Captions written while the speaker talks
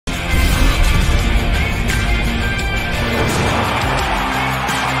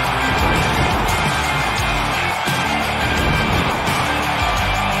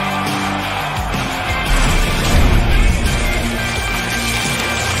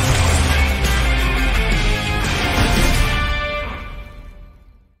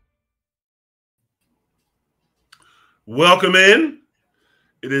Welcome in.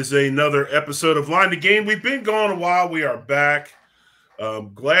 It is another episode of Line to Game. We've been gone a while. We are back.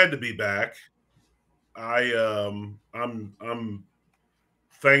 Glad to be back. I'm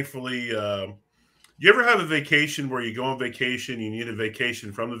thankfully. You ever have a vacation where you go on vacation, you need a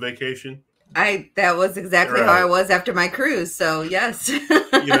vacation from the vacation? That was exactly how I was after my cruise. So yes.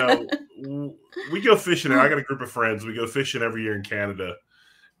 We go fishing. I got a group of friends. We go fishing every year in Canada,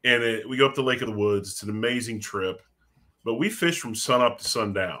 and we go up to Lake of the Woods. It's an amazing trip. But we fish from sun up to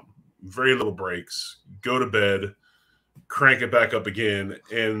sundown, very little breaks, go to bed, crank it back up again.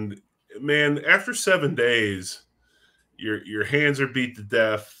 And man, after 7 days, your hands are beat to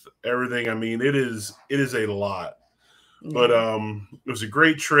death, everything. I mean, it is a lot. Yeah. But it was a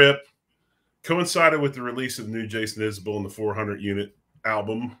great trip. Coincided with the release of the new Jason Isbell and the 400 unit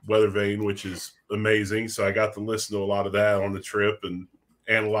album, Weather Vane, which is amazing. So I got to listen to a lot of that on the trip and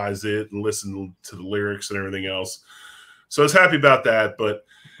analyze it and listen to the lyrics and everything else. So I was happy about that, but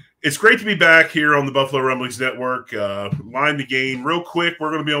it's great to be back here on the Buffalo Rumblings Network. Line to Game, real quick. We're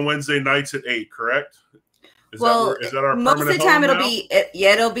going to be on Wednesday nights at 8, correct? Is that our most of the time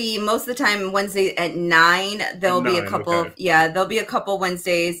it'll be most of the time Wednesday at 9. There'll be a couple. Okay. There'll be a couple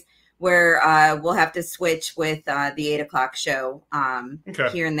Wednesdays where we'll have to switch with the 8 o'clock show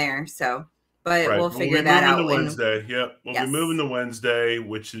here and there. So. But right. We'll figure that out. Wednesday, we'll be moving to Wednesday,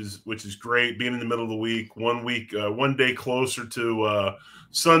 which is great. Being in the middle of the week, 1 day closer to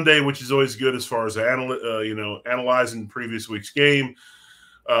Sunday, which is always good as far as analyzing previous week's game,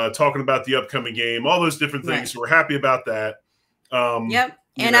 talking about the upcoming game, all those different things. Right. So we're happy about that.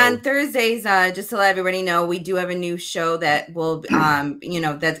 And on Thursdays, just to let everybody know, we do have a new show that will,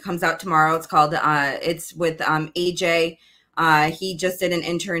 that comes out tomorrow. It's called it's with AJ. He just did an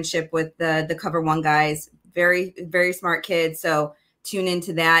internship with the Cover One guys. Very, very smart kid. So tune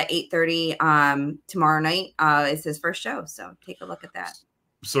into that 8:30 tomorrow night. It's his first show. So take a look at that.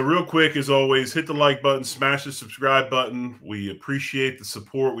 So real quick, as always, hit the like button, smash the subscribe button. We appreciate the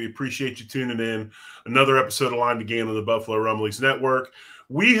support. We appreciate you tuning in. Another episode of Line to Game on the Buffalo Rumblings Network.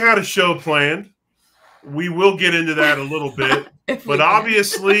 We had a show planned. We will get into that a little bit, but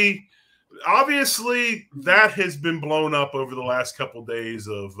obviously that has been blown up over the last couple of days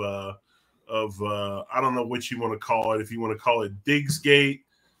of I don't know what you want to call it. If you want to call it Diggsgate,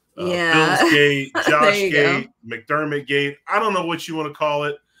 Billsgate, Joshgate, McDermottgate. I don't know what you want to call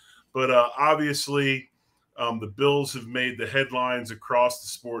it, but obviously the Bills have made the headlines across the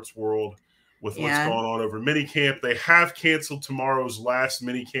sports world with what's going on over minicamp. They have canceled tomorrow's last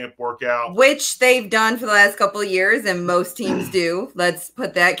minicamp workout. Which they've done for the last couple of years, and most teams do. Let's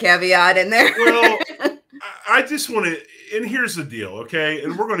put that caveat in there. Well, I just want to – and here's the deal, okay?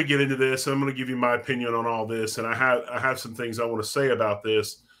 And we're going to get into this. I'm going to give you my opinion on all this, and I have some things I want to say about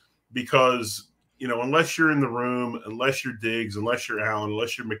this because, unless you're in the room, unless you're Diggs, unless you're Allen,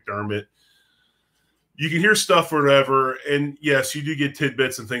 unless you're McDermott, you can hear stuff or whatever, and yes, you do get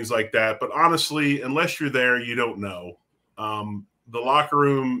tidbits and things like that. But honestly, unless you're there, you don't know. The locker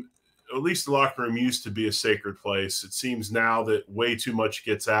room, at least the locker room used to be a sacred place. It seems now that way too much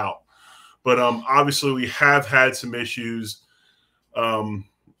gets out. But obviously, we have had some issues.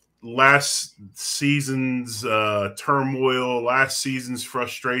 Last season's turmoil, last season's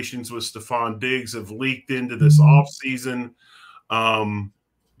frustrations with Stephon Diggs have leaked into this offseason.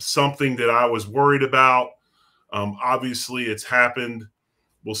 Something that I was worried about. Obviously, it's happened.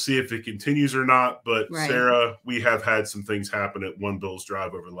 We'll see if it continues or not. But, right. Sarah, we have had some things happen at One Bills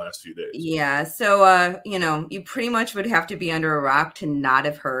Drive over the last few days. Yeah. So, you pretty much would have to be under a rock to not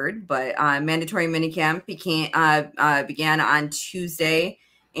have heard. But mandatory minicamp began on Tuesday,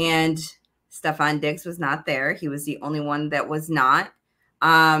 and Stephon Diggs was not there. He was the only one that was not.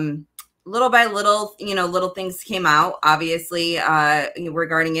 Little by little, little things came out, obviously,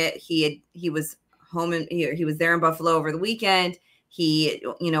 regarding it. He was home and he was there in Buffalo over the weekend. He,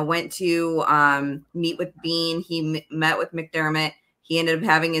 went to meet with Bean. He met with McDermott. He ended up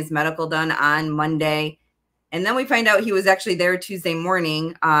having his medical done on Monday. And then we find out he was actually there Tuesday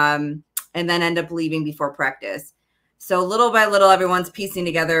morning and then end up leaving before practice. So little by little, everyone's piecing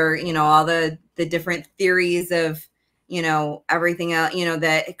together, all the different theories of, everything else,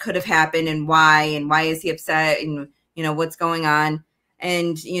 that could have happened and why is he upset and, what's going on.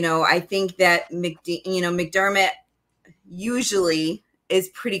 And, I think that McDermott usually is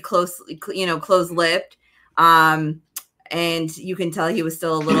pretty close-lipped. And you can tell he was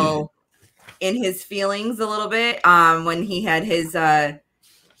still a little in his feelings a little bit when he had his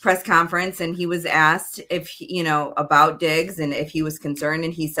press conference and he was asked if, about Diggs and if he was concerned.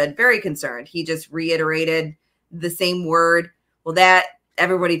 And he said, very concerned. He just reiterated the same word. Well, that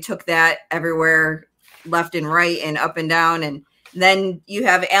everybody took that everywhere left and right and up and down. And then you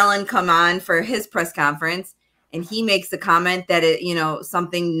have Alan come on for his press conference, and he makes a comment that it,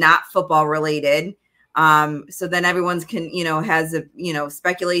 something not football related. So then everyone's has a,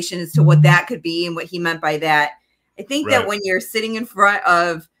 speculation as to what that could be and what he meant by that. I think that when you're sitting in front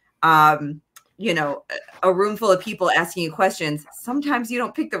of, a room full of people asking you questions, sometimes you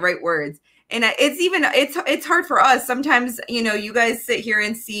don't pick the right words. And it's hard for us. Sometimes, you guys sit here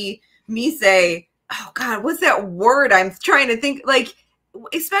and see me say, oh God, what's that word? I'm trying to think, like,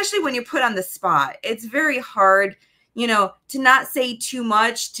 especially when you're put on the spot, it's very hard, to not say too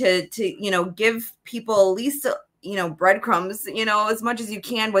much, to give people at least, breadcrumbs, as much as you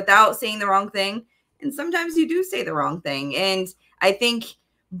can without saying the wrong thing. And sometimes you do say the wrong thing. And I think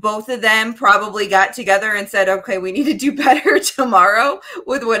both of them probably got together and said, okay, we need to do better tomorrow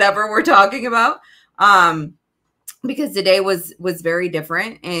with whatever we're talking about. Because today was very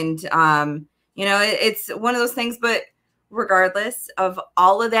different. And, it's one of those things, but regardless of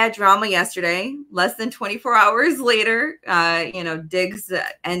all of that drama yesterday, less than 24 hours later, Diggs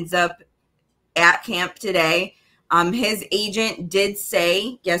ends up at camp today. His agent did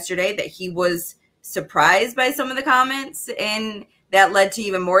say yesterday that he was surprised by some of the comments, and that led to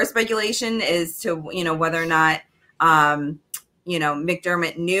even more speculation as to, whether or not,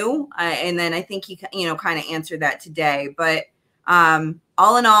 McDermott knew. And then I think he, kind of answered that today. But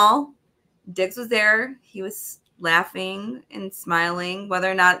all in all, Diggs was there. He was laughing and smiling, whether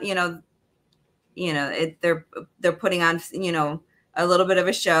or not, they're putting on, a little bit of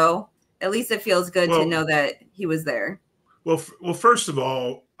a show. At least it feels good to know that he was there. Well, first of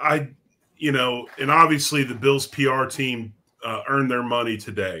all, and obviously the Bills PR team earned their money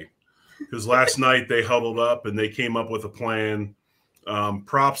today, because last night they huddled up and they came up with a plan.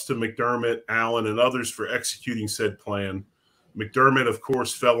 Props to McDermott, Allen, and others for executing said plan. McDermott, of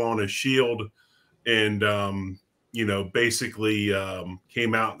course, fell on his shield and, basically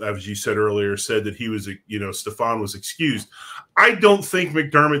came out, as you said earlier, said that he was, Stephon was excused. I don't think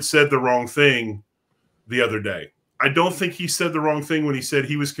McDermott said the wrong thing the other day. I don't think he said the wrong thing when he said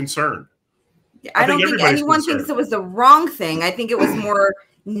he was concerned. I don't think anyone thinks it was the wrong thing. I think it was more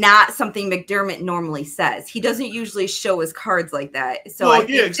not something McDermott normally says. He doesn't usually show his cards like that. So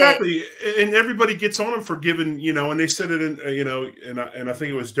exactly. And everybody gets on him for giving, and they said it in, and I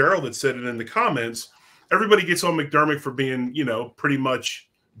think it was Daryl that said it in the comments. Everybody gets on McDermott for being, pretty much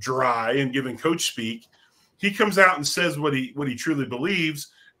dry and giving coach speak. He comes out and says what he truly believes,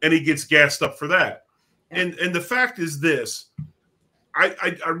 and he gets gassed up for that. Yeah. And the fact is this. I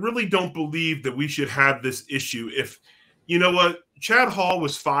really don't believe that we should have this issue. If, Chad Hall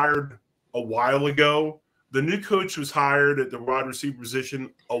was fired a while ago. The new coach was hired at the wide receiver position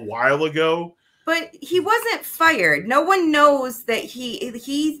a while ago. But he wasn't fired. No one knows that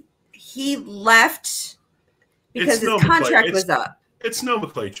he left because his contract was up. It's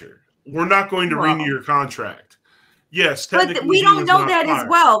nomenclature. We're not going to renew your contract. Yes, but we don't know that as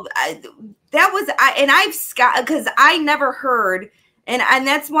well. Because I never heard. And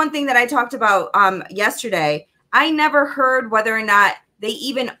that's one thing that I talked about yesterday. I never heard whether or not they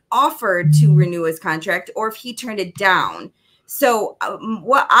even offered to renew his contract or if he turned it down. So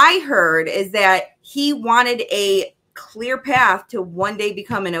what I heard is that he wanted a clear path to one day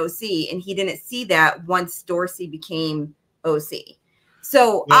become an OC, and he didn't see that once Dorsey became OC.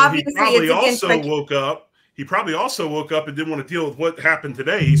 So obviously, he probably also woke up and didn't want to deal with what happened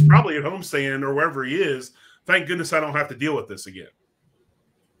today. He's probably at home saying, or wherever he is, thank goodness I don't have to deal with this again.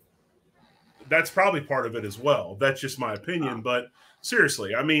 That's probably part of it as well. That's just my opinion. But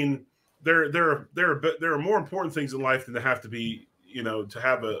seriously, I mean, there are more important things in life than to have to be, to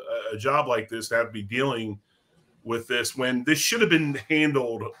have a job like this, to have to be dealing with this when this should have been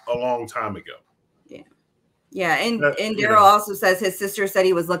handled a long time ago. Yeah. Yeah. And Daryl also says his sister said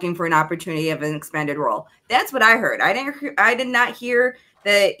he was looking for an opportunity of an expanded role. That's what I heard. I did not hear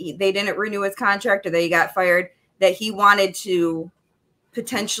that they didn't renew his contract or that he got fired, that he wanted to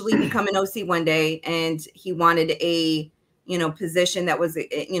potentially become an OC one day, and he wanted a position that was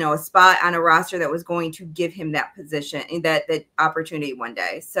a spot on a roster that was going to give him that position and that opportunity one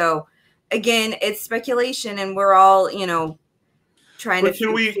day. So again, it's speculation, and we're all trying to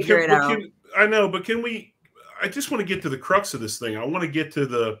figure it out. I know, but I just want to get to the crux of this thing. I want to get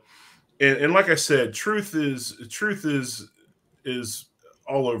to and like I said, truth is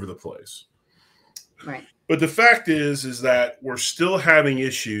all over the place. Right. But the fact is that we're still having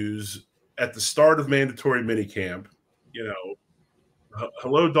issues at the start of mandatory minicamp.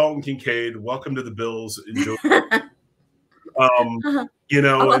 Hello, Dalton Kincaid. Welcome to the Bills. Enjoy. All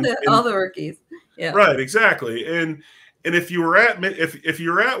the rookies. Yeah. Right. Exactly. And And if you were at if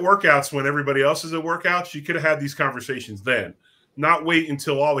you're at workouts when everybody else is at workouts, you could have had these conversations then, not wait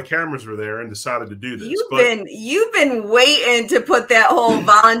until all the cameras were there and decided to do this. You've been waiting to put that whole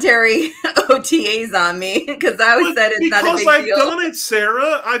voluntary OTAs on me because I always said it's not a big deal. Because I've done it,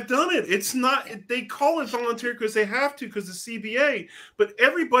 Sarah. I've done it. It's not. They call it voluntary because they have to because the CBA. But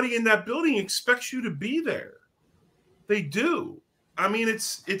everybody in that building expects you to be there. They do. I mean,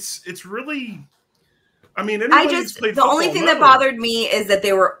 it's really. I mean, the only thing that bothered me is that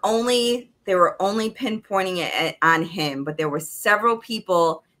they were only pinpointing it on him, but there were several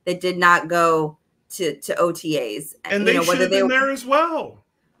people that did not go to OTAs, and they should have been there as well.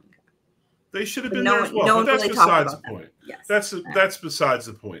 They should have been there as well. No but that's really besides the point. Yes. That's besides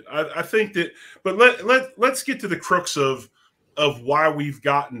the point. I think that. But let's get to the crux of why we've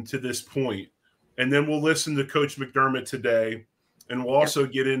gotten to this point, and then we'll listen to Coach McDermott today. And we'll also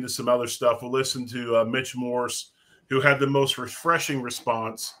get into some other stuff. We'll listen to Mitch Morse, who had the most refreshing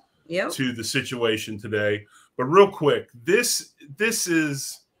response to the situation today. But real quick, this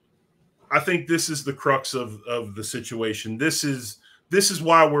is, I think this is the crux of the situation. This is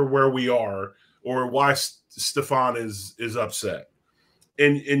why we're where we are, or why Stefan is upset.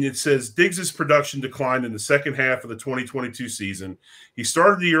 And it says Diggs' production declined in the second half of the 2022 season. He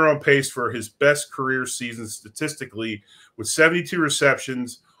started the year on pace for his best career season statistically, with 72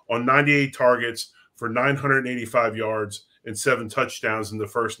 receptions on 98 targets for 985 yards and 7 touchdowns in the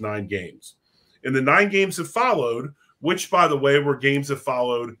first 9 games. In the 9 games that followed, which, by the way, were games that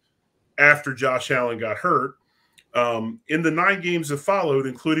followed after Josh Allen got hurt, in the 9 games that followed,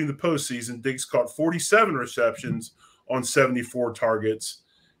 including the postseason, Diggs caught 47 receptions on 74 targets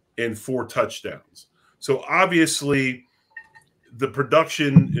and 4 touchdowns. So obviously the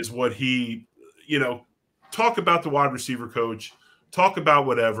production is what he, talk about the wide receiver coach, talk about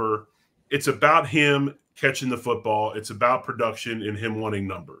whatever. It's about him catching the football. It's about production and him wanting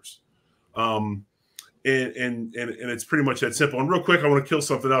numbers. And it's pretty much that simple. And real quick, I want to kill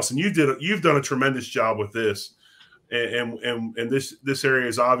something else. And you've done a tremendous job with this. And this area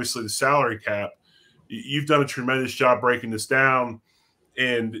is obviously the salary cap. You've done a tremendous job breaking this down.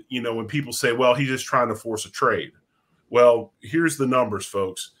 And, when people say, well, he's just trying to force a trade. Well, here's the numbers,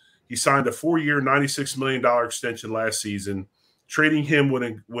 folks. He signed a 4-year, $96 million extension last season. Trading him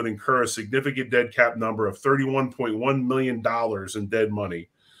would incur a significant dead cap number of $31.1 million in dead money.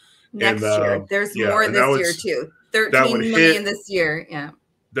 Next year. There's more this year, too. $13 million this year. Yeah.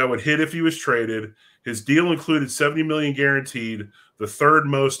 That would hit if he was traded. His deal included $70 million guaranteed, the third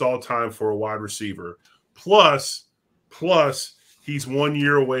most all time for a wide receiver. Plus, he's 1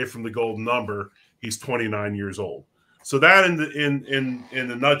 year away from the golden number. He's 29 years old. So that in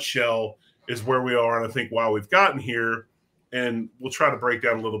the nutshell is where we are, and I think why we've gotten here. And we'll try to break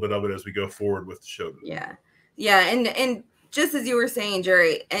down a little bit of it as we go forward with the show today. Yeah, and just as you were saying,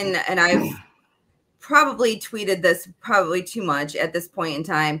 Jerry, and I've probably tweeted this probably too much at this point in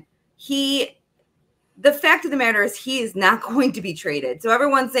time. The fact of the matter is he is not going to be traded. So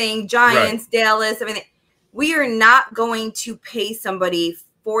everyone's saying Giants, right, Dallas, everything. We are not going to pay somebody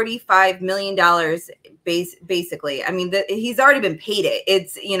 $45 million basically. I mean, he's already been paid it.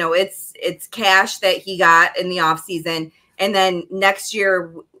 It's, it's cash that he got in the offseason. And then next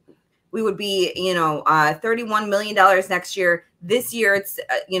year we would be, $31 million next year. This year it's,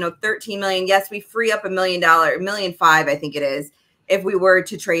 $13 million. Yes, we free up $1 million, $1.5 million, I think it is, if we were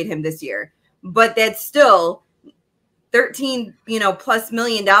to trade him this year. But that's still 13, plus $1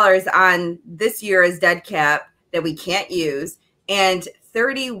 million on this year as dead cap that we can't use, and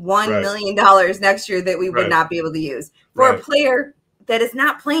 $31 million next year that we would not be able to use for a player that is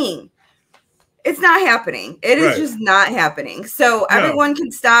not playing. It's not happening. It is just not happening. So everyone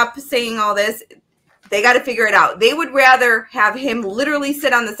can stop saying all this. They got to figure it out. They would rather have him literally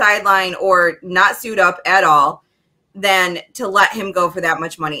sit on the sideline or not suit up at all than to let him go for that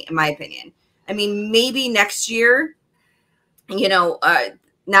much money, in my opinion. I mean, maybe next year, not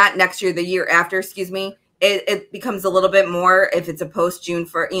next year, the year after, excuse me, it becomes a little bit more if it's a post-June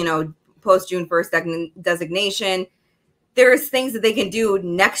 1st designation. There's things that they can do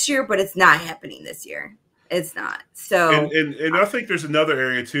next year, but it's not happening this year. It's not. So, and I think there's another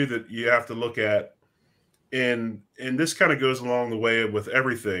area too that you have to look at, and this kind of goes along the way with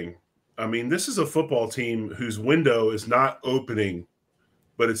everything. I mean, this is a football team whose window is not opening,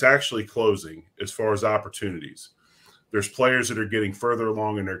 but it's actually closing as far as opportunities. There's players that are getting further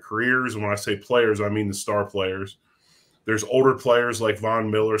along in their careers. And when I say players, I mean the star players. There's older players like Von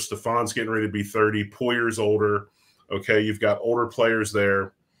Miller. Stefan's getting ready to be 30. Poyer's older. Okay, you've got older players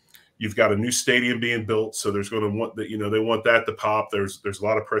there. You've got a new stadium being built, so there's going to want that. They want that to pop. There's a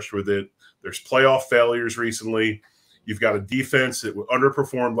lot of pressure with it. There's playoff failures recently. You've got a defense that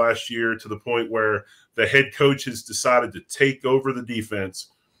underperformed last year to the point where the head coach has decided to take over the defense,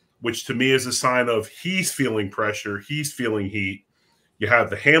 which to me is a sign of he's feeling pressure. He's feeling heat. You have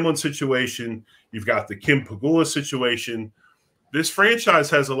the Hamlin situation. You've got the Kim Pegula situation. This franchise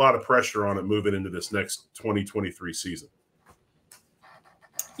has a lot of pressure on it moving into this next 2023 season.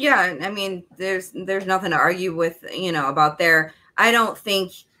 Yeah, I mean, there's nothing to argue with, about there. I don't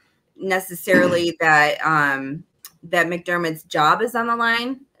think necessarily that that McDermott's job is on the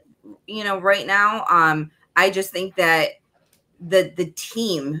line, right now. I just think that the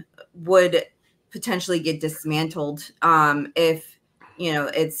team would potentially get dismantled if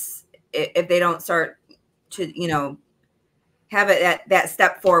if they don't start to have it that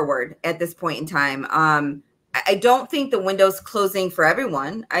step forward at this point in time. I don't think the window's closing for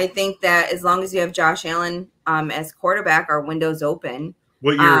everyone. I think that as long as you have Josh Allen as quarterback, our window's open.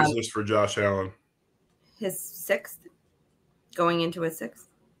 What year is this for Josh Allen? His sixth, going into his sixth.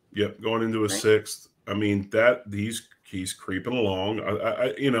 Yep, going into his sixth. I mean that he's creeping along.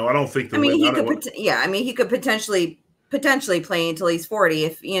 I don't think. He could potentially play until he's 40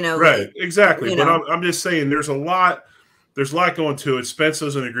 if Right, exactly. But I'm just saying there's a lot going to it. Spence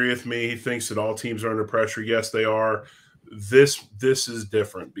doesn't agree with me. He thinks that all teams are under pressure. Yes, they are. This is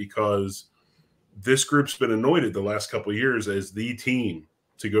different because this group's been anointed the last couple of years as the team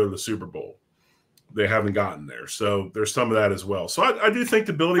to go to the Super Bowl. They haven't gotten there. So there's some of that as well. So I do think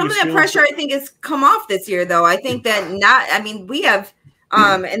the building some of that pressure I think has come off this year, though. I think that we have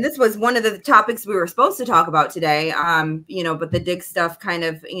and this was one of the topics we were supposed to talk about today. But the Diggs stuff kind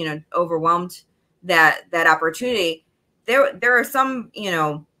of, overwhelmed that opportunity. There are some,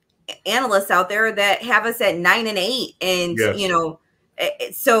 analysts out there that have us at 9-8, and yes.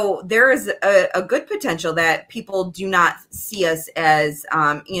 So there is a good potential that people do not see us as,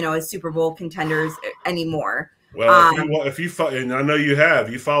 as Super Bowl contenders anymore. Well, if you and I know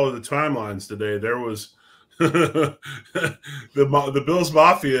you followed the timelines today. There was the Bills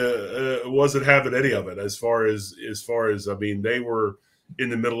Mafia wasn't having any of it as far as I mean, they were in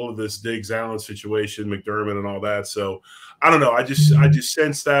the middle of this Diggs Allen situation, McDermott and all that. So I don't know. I just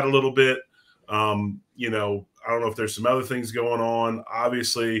sense that a little bit. I don't know if there's some other things going on,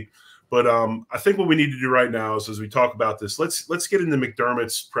 obviously, but I think what we need to do right now is, as we talk about this, let's get into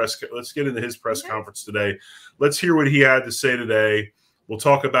McDermott's let's get into his press conference today. Let's hear what he had to say today. We'll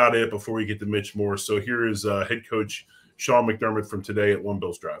talk about it before we get to Mitch Morse. So here is head coach Sean McDermott from today at One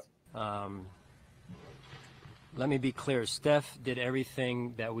Bills Drive. Let me be clear. Steph did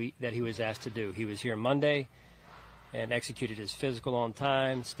everything that he was asked to do. He was here Monday and executed his physical on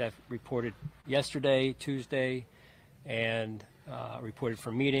time. Steph reported yesterday, Tuesday, and reported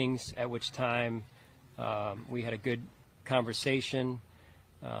for meetings, at which time we had a good conversation,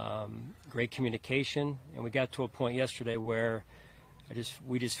 great communication, and we got to a point yesterday where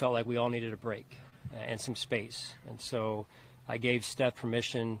we just felt like we all needed a break and some space. And so I gave Steph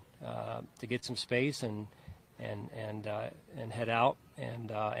permission to get some space and head out,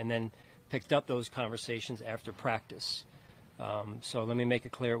 and then picked up those conversations after practice. So let me make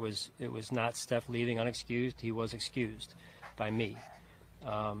it clear: it was not Steph leaving unexcused. He was excused by me,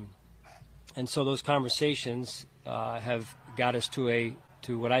 and so those conversations have got us to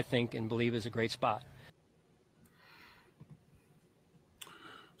what I think and believe is a great spot.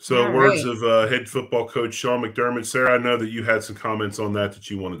 So words of head football coach Sean McDermott. Sarah, I know that you had some comments on that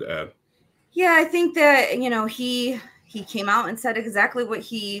you wanted to add. Yeah, I think that, he came out and said exactly what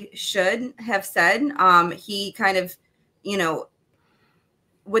he should have said. He kind of,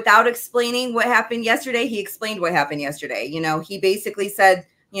 without explaining what happened yesterday, he explained what happened yesterday. He basically said,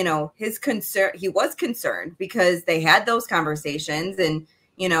 his concern, he was concerned because they had those conversations, and,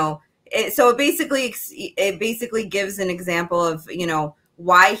 so it basically gives an example of,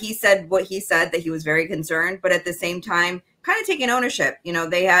 why he said what he said, that he was very concerned, but at the same time, kind of taking ownership.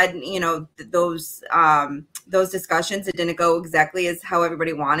 They had, those discussions. It didn't go exactly as how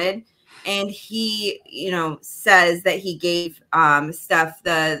everybody wanted. And he, says that he gave Steph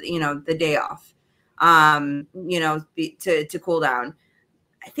the day off, to cool down.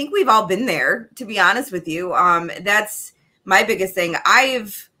 I think we've all been there, to be honest with you. That's my biggest thing.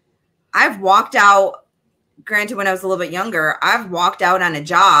 I've walked out, granted, when I was a little bit younger, I've walked out on a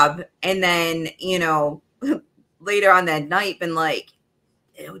job and then, later on that night been like,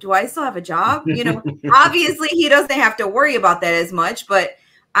 do I still have a job? Obviously he doesn't have to worry about that as much, but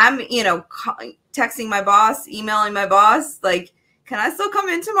I'm, texting my boss, emailing my boss, like, can I still come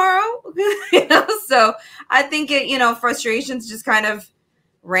in tomorrow? So I think frustrations just kind of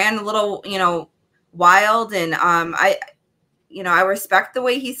ran a little, wild. And I respect the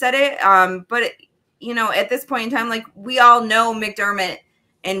way he said it. But you know, at this point in time, like we all know McDermott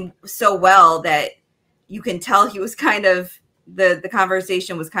and so well that you can tell he was kind of the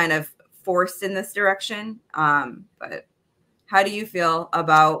conversation was kind of forced in this direction. But how do you feel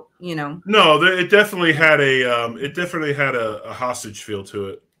about, you know? No, it definitely had a hostage feel to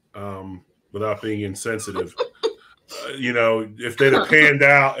it, without being insensitive. You know, if they'd have panned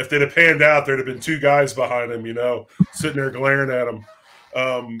out, there'd have been two guys behind him, you know, sitting there glaring at him.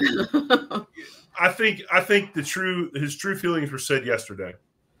 I think his true feelings were said yesterday.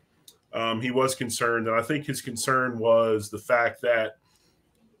 He was concerned, and I think his concern was the fact that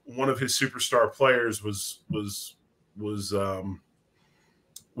one of his superstar players was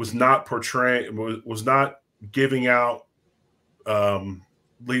not portraying, was not giving out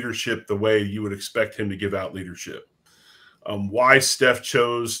leadership the way you would expect him to give out leadership. Why Steph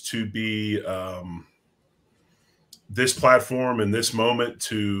chose to be this platform in this moment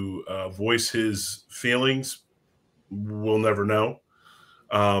to voice his feelings, we'll never know.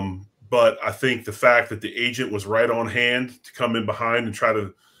 But I think the fact that the agent was right on hand to come in behind and try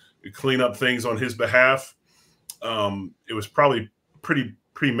to clean up things on his behalf, it was probably pretty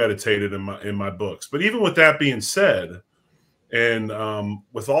premeditated in my books. But even with that being said, and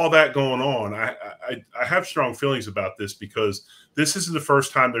with all that going on, I have strong feelings about this, because this isn't the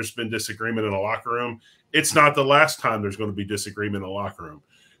first time there's been disagreement in a locker room. It's not the last time there's going to be disagreement in a locker room.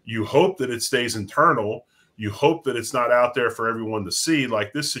 You hope that it stays internal. You hope that it's not out there for everyone to see,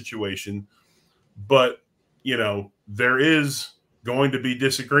 like this situation. But, you know, there is going to be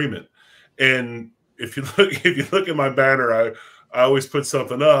disagreement. And if you look at my banner, I always put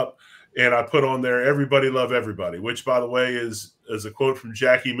something up, and I put on there, "Everybody love everybody," which, by the way, is a quote from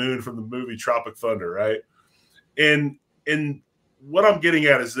Jackie Moon from the movie Tropic Thunder, right? And what I'm getting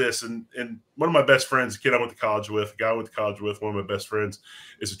at is this, and one of my best friends, a kid I went to college with, a guy I went to college with, one of my best friends,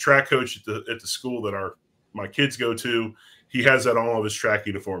 is a track coach at the school that my kids go to. He has that on all of his track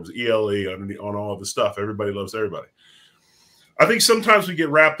uniforms, ELE, on all of the stuff. Everybody loves everybody. I think sometimes we get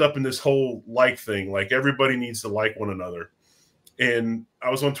wrapped up in this whole like thing, like everybody needs to like one another. And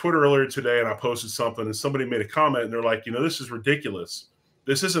I was on Twitter earlier today, and I posted something, and somebody made a comment, and they're like, you know, this is ridiculous.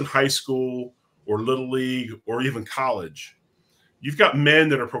 This isn't high school or little league or even college. You've got men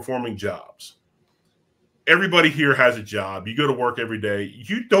that are performing jobs. Everybody here has a job. You go to work every day.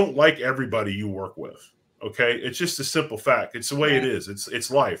 You don't like everybody you work with. Okay, it's just a simple fact. It's the way it is.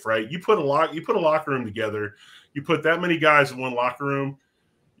 It's life, right? You put a locker room together. You put that many guys in one locker room.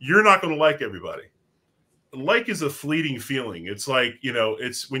 You're not going to like everybody. Like is a fleeting feeling. It's like, you know,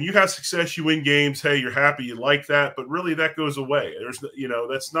 it's when you have success, you win games. Hey, you're happy, you like that, but really that goes away. There's, you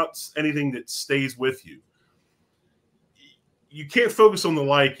know, that's not anything that stays with you. You can't focus on the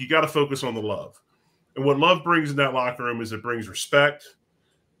like. You got to focus on the love. And what love brings in that locker room is it brings respect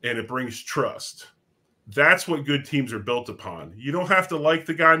and it brings trust. That's what good teams are built upon. You don't have to like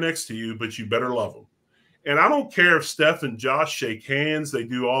the guy next to you, but you better love him. And I don't care if Steph and Josh shake hands. They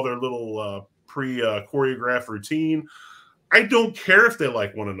do all their little choreographed routine. I don't care if they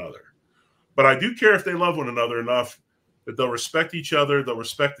like one another, but I do care if they love one another enough that they'll respect each other, they'll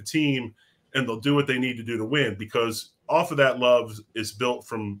respect the team, and they'll do what they need to do to win, because off of that love is built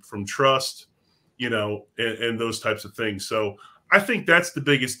from trust, you know, and those types of things. So I think that's the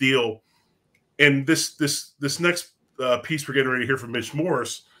biggest deal. And this next piece we're getting ready to hear from Mitch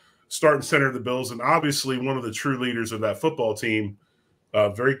Morse, starting center of the Bills, and obviously one of the true leaders of that football team,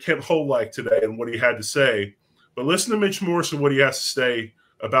 very Kent Hull-like today and what he had to say. But listen to Mitch Morse and what he has to say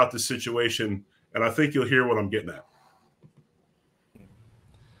about this situation, and I think you'll hear what I'm getting at.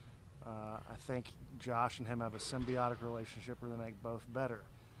 I think Josh and him have a symbiotic relationship where they make both better.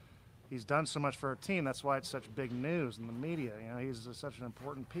 He's done so much for our team. That's why it's such big news in the media. You know, he's such an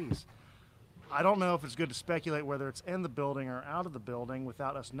important piece. I don't know if it's good to speculate whether it's in the building or out of the building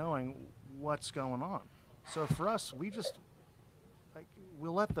without us knowing what's going on. So for us,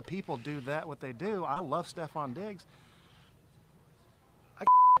 we'll let the people do what they do. I love Stephon Diggs. I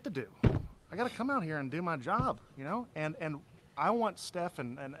got to do. I got to come out here and do my job, you know? And I want Steph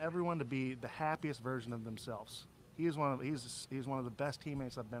and everyone to be the happiest version of themselves. He's one of the best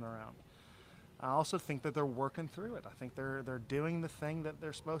teammates I've been around. I also think that they're working through it. I think they're doing the thing that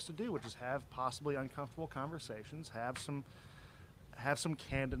they're supposed to do, which is have possibly uncomfortable conversations, have some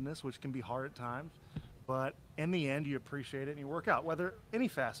candidness, which can be hard at times. But in the end, you appreciate it and you work out, whether any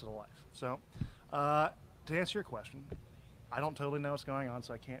facet of life. So to answer your question, I don't totally know what's going on,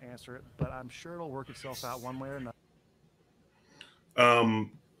 so I can't answer it, but I'm sure it'll work itself out one way or another.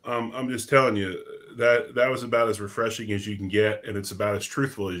 I'm just telling you that was about as refreshing as you can get, and it's about as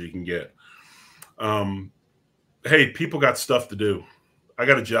truthful as you can get. Hey, people got stuff to do. I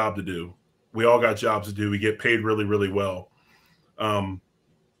got a job to do. We all got jobs to do. We get paid really, really well.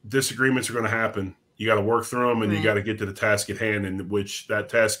 Disagreements are going to happen. You got to work through them, and you got to get to the task at hand, in which that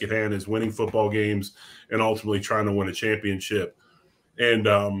task at hand is winning football games and ultimately trying to win a championship. And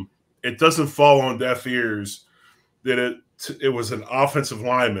it doesn't fall on deaf ears that it was an offensive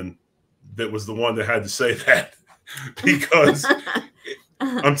lineman that was the one that had to say that, because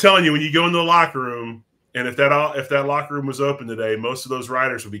I'm telling you, when you go into the locker room, and if that locker room was open today, most of those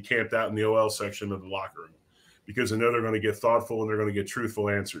riders would be camped out in the OL section of the locker room, because they know they're going to get thoughtful and they're going to get truthful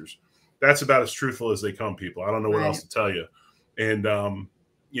answers. That's about as truthful as they come, people. I don't know what else to tell you. And,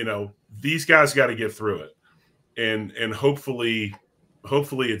 these guys got to get through it. And hopefully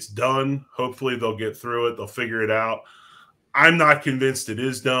it's done. Hopefully they'll get through it. They'll figure it out. I'm not convinced it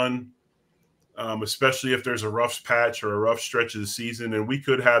is done, especially if there's a rough patch or a rough stretch of the season. And we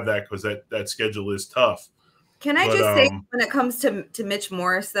could have that, because that schedule is tough. Can I just say, when it comes to Mitch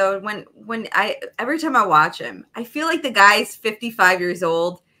Morris, though, every time I watch him, I feel like the guy's 55 years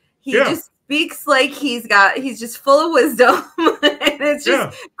old. He just speaks like he's just full of wisdom. And it's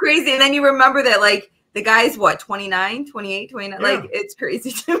just crazy. And then you remember that, like, the guy's what, 29, 28, 29? Yeah. Like, it's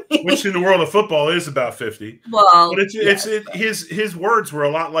crazy to me. Which in the world of football is about 50. Well, but his words were a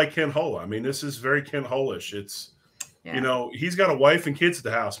lot like Ken Hola. I mean, this is very Ken Holish. It's, he's got a wife and kids at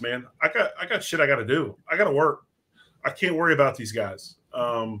the house, man. I got shit I got to do. I got to work. I can't worry about these guys.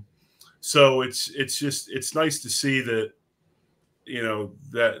 So it's nice to see that,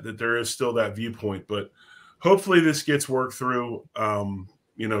 that there is still that viewpoint, but hopefully this gets worked through.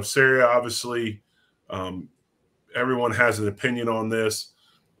 Sarah, obviously, everyone has an opinion on this.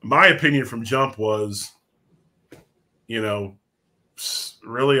 My opinion from jump was,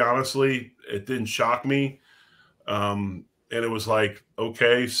 really honestly, it didn't shock me. And it was like,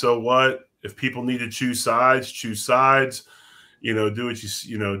 okay, so what? If people need to choose sides, choose sides. Do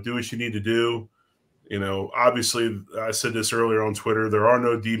what you need to do. Obviously, I said this earlier on Twitter, there are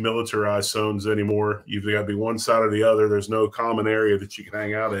no demilitarized zones anymore. You've got to be one side or the other. There's no common area that you can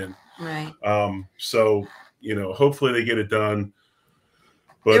hang out in. Right. So, hopefully they get it done.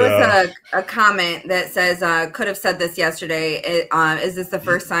 But, there was a comment that says, could have said this yesterday. Is this the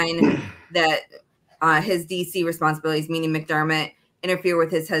first sign that his DC responsibilities, meaning McDermott, interfere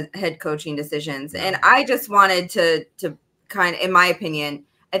with his head coaching decisions? And I just wanted to kind of, in my opinion,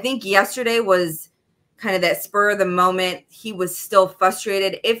 I think yesterday was kind of that spur of the moment. He was still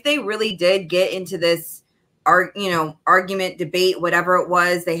frustrated. If they really did get into this, argument, debate, whatever it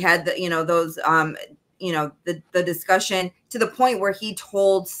was, they had the discussion to the point where he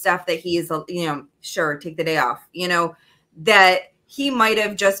told Steph that he is, sure, take the day off, that he might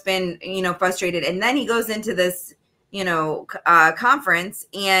have just been, frustrated. And then he goes into this, conference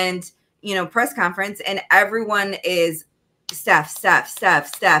and, press conference, and everyone is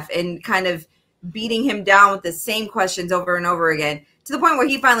Steph, and kind of beating him down with the same questions over and over again, to the point where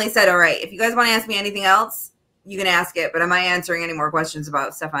he finally said, all right, if you guys want to ask me anything else, you can ask it, but am I answering any more questions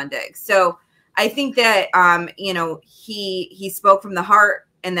about Stephon Diggs? So I think that, he spoke from the heart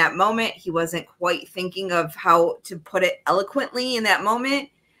in that moment. He wasn't quite thinking of how to put it eloquently in that moment.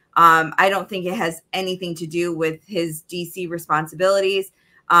 I don't think it has anything to do with his DC responsibilities.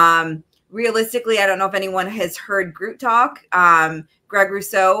 Realistically, I don't know if anyone has heard Groot talk. Greg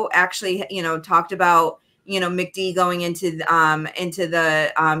Rousseau actually, talked about, McD going into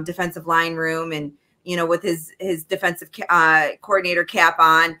the defensive line room and, with his defensive coordinator cap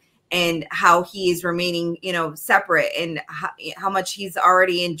on, and how he's remaining, separate, and how much he's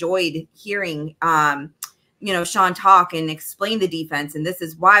already enjoyed hearing, Sean talk and explain the defense. And this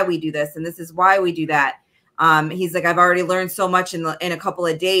is why we do this, and this is why we do that. He's like, I've already learned so much in a couple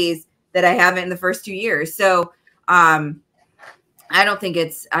of days that I haven't in the first 2 years. So I don't think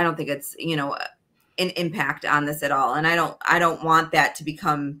it's an impact on this at all. And I don't want that to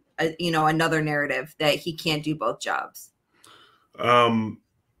become another narrative that he can't do both jobs.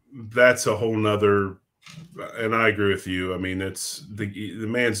 That's a whole nother, and I agree with you. I mean, it's the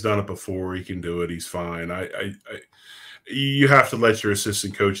man's done it before. He can do it. He's fine. You have to let your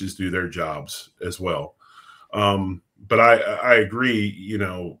assistant coaches do their jobs as well. But I agree,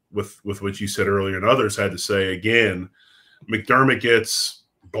 with what you said earlier, and others had to say again. McDermott gets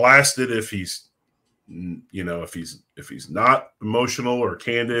blasted if he's not emotional or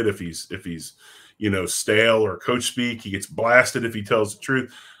candid, if he's stale or coach speak. He gets blasted if he tells the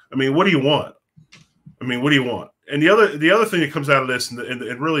truth. I mean, what do you want? And the other thing that comes out of this,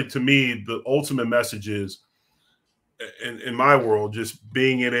 and really to me, the ultimate message is, in my world, just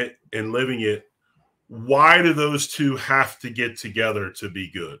being in it and living it, why do those two have to get together to be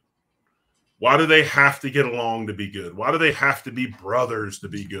good? Why do they have to get along to be good? Why do they have to be brothers to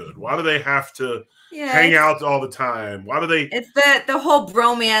be good? Why do they have to hang out all the time? Why do they? It's the whole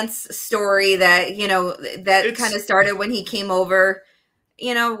bromance story that, you know, that kind of started when he came over.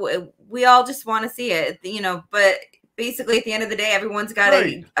 You know, we all just want to see it, you know, but basically at the end of the day, everyone's got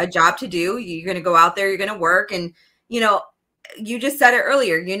a job to do. You're going to go out there, you're going to work. And, you know, you just said it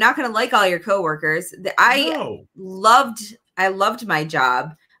earlier, you're not going to like all your coworkers. I loved my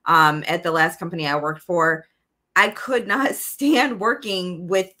job at the last company I worked for. I could not stand working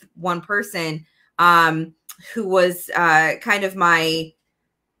with one person who was kind of my,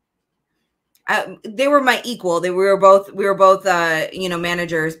 they were my equal. We were both, you know,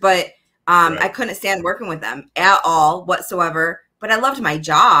 managers, but I couldn't stand working with them at all whatsoever. But I loved my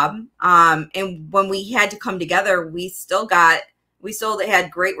job. And when we had to come together, we still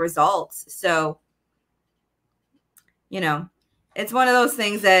had great results. So, you know, it's one of those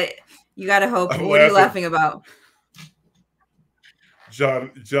things that you got to hope. What are you laughing about?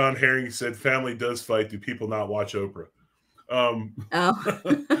 John Herring said, "Family does fight. Do people not watch Oprah?"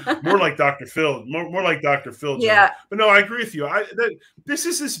 More like Dr. Phil. More like Dr. Phil. Yeah. John. But no, I agree with you. This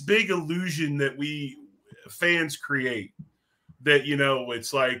is this big illusion that we fans create. That, you know,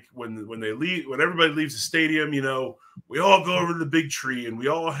 it's like when they leave, when everybody leaves the stadium, you know, we all go over to the big tree and we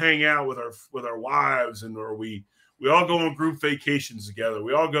all hang out with our wives, and or we all go on group vacations together.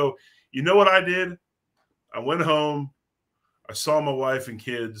 We all go. You know what I did? I went home. I saw my wife and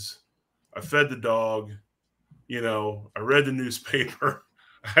kids. I fed the dog. You know, I read the newspaper.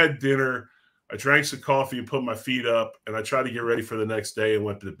 I had dinner. I drank some coffee and put my feet up, and I tried to get ready for the next day and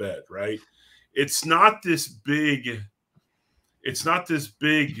went to bed. Right? It's not this big.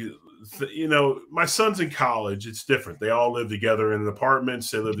 You know, my son's in college. It's different. They all live together in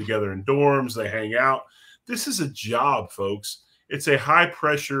apartments. They live together in dorms. They hang out. This is a job, folks. It's a high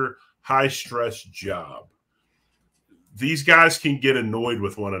pressure, high stress job. These guys can get annoyed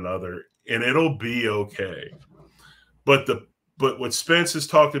with one another, and it'll be okay. But what Spence has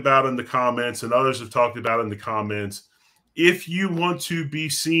talked about in the comments and others have talked about in the comments, if you want to be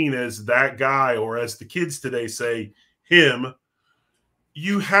seen as that guy, or as the kids today say, him,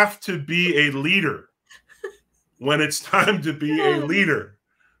 you have to be a leader when it's time to be a leader,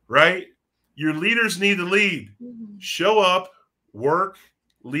 right? Your leaders need to lead. Show up, work,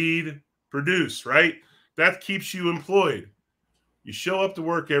 lead, produce, right? That keeps you employed. You show up to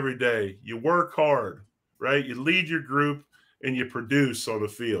work every day. You work hard, right? You lead your group and you produce on the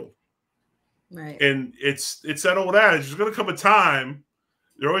field. Right. And it's that old adage. There's going to come a time.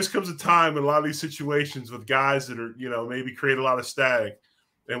 There always comes a time in a lot of these situations with guys that are, you know, maybe create a lot of static.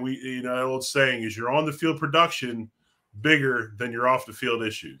 And we, you know, that old saying is you're on the field production bigger than your off the field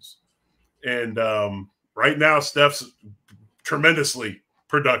issues. And right now, Steph's tremendously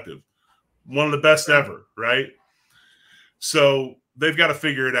productive. One of the best ever, right? So they've got to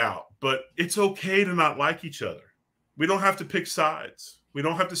figure it out. But it's okay to not like each other. We don't have to pick sides. We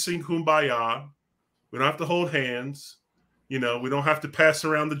don't have to sing Kumbaya. We don't have to hold hands. You know, we don't have to pass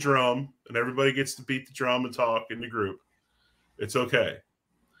around the drum and everybody gets to beat the drum and talk in the group. It's okay.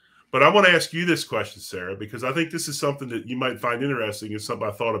 But I want to ask you this question, Sarah, because I think this is something that you might find interesting. It's something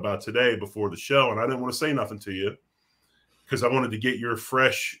I thought about today before the show, and I didn't want to say nothing to you because I wanted to get your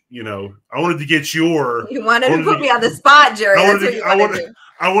fresh, you know, I wanted to get your. You wanted to put me on the spot, Jerry. I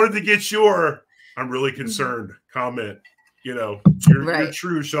wanted to get your, I'm really concerned comment. You know, you're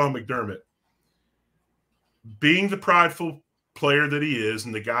true Sean McDermott. Being the prideful player that he is,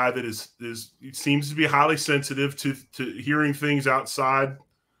 and the guy that is seems to be highly sensitive to hearing things outside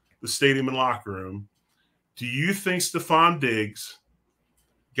the stadium and locker room, do you think Stephon Diggs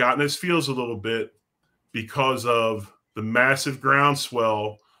got in his feels a little bit because of the massive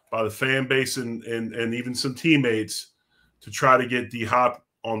groundswell by the fan base and even some teammates to try to get D-Hop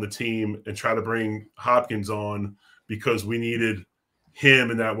on the team and try to bring Hopkins on because we needed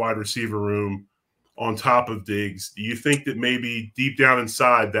him in that wide receiver room on top of Diggs? Do you think that maybe deep down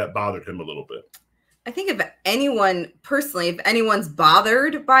inside that bothered him a little bit? I think if anyone's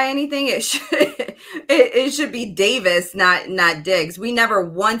bothered by anything, it should be Davis, not Diggs. We never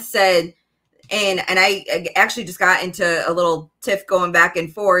once said, and I actually just got into a little tiff going back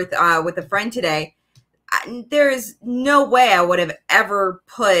and forth with a friend today. There is no way I would have ever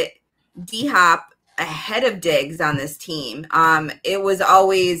put D-Hop ahead of Diggs on this team. It was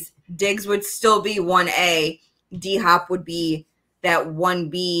always Diggs would still be 1A, D-Hop would be that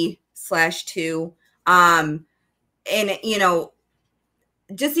 1B/2. And you know,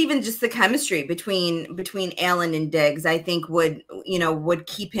 just the chemistry between Allen and Diggs, I think would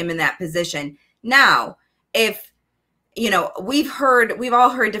keep him in that position. Now, if we've all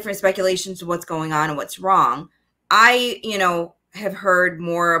heard different speculations of what's going on and what's wrong. I, have heard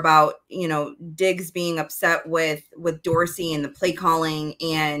more about, Diggs being upset with Dorsey and the play calling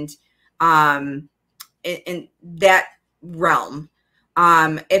and in that realm.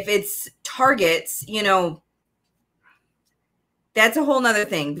 If it's targets, that's a whole nother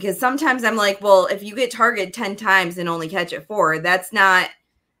thing, because sometimes I'm like, well, if you get targeted 10 times and only catch it 4, that's not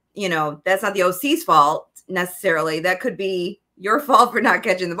the OC's fault necessarily. That could be your fault for not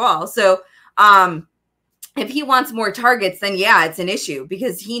catching the ball. So, if he wants more targets, then yeah, it's an issue,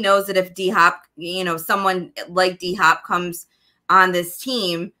 because he knows that if D-Hop, someone like D-Hop comes on this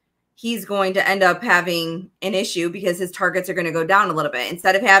team, he's going to end up having an issue because his targets are going to go down a little bit.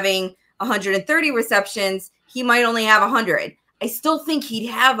 Instead of having 130 receptions, he might only have 100. I still think he'd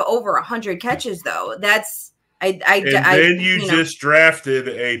have over 100 catches, though. That's then you just drafted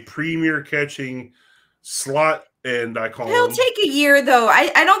a premier catching slot, and I call he'll take a year, though.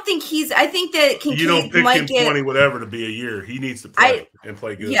 I don't think I think that Kincaid you don't pick might him 20 whatever to be a year. He needs to play and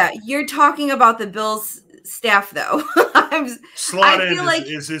play good. Yeah, you're talking about the Bills staff, though. Slot end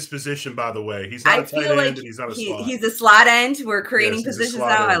is his position, by the way. He's not a tight end, and he's not a slot. He's a slot end. We're creating positions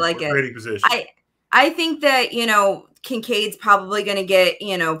now. I like it. Creating positions. I think that, Kincaid's probably going to get,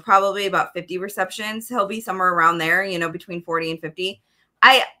 probably about 50 receptions. He'll be somewhere around there, between 40 and 50.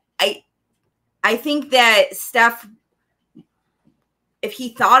 I think that Steph, if he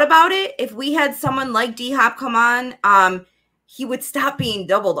thought about it, if we had someone like D-Hop come on, he would stop being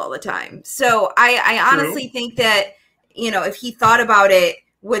doubled all the time. So I honestly think that, if he thought about it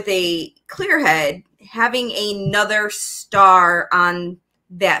with a clear head, having another star on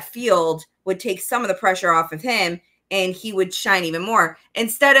that field would take some of the pressure off of him, and he would shine even more.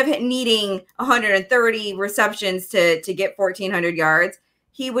 Instead of needing 130 receptions to get 1,400 yards,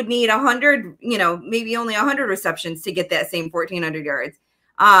 he would need 100, maybe only 100 receptions to get that same 1,400 yards.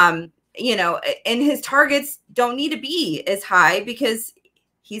 And his targets don't need to be as high because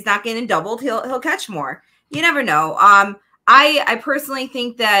he's not getting doubled. He'll catch more. You never know. I personally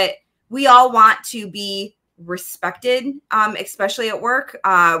think that we all want to be respected, especially at work,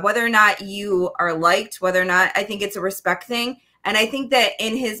 whether or not you are liked, whether or not, I think it's a respect thing. And I think that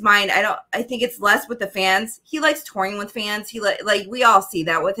in his mind, I think it's less with the fans. He likes touring with fans. He like we all see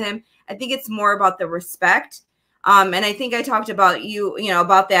that with him. I think it's more about the respect. And I think I talked about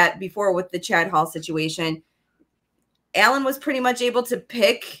about that before with the Chad Hall situation. Allen was pretty much able to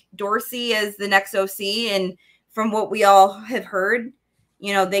pick Dorsey as the next OC. And from what we all have heard,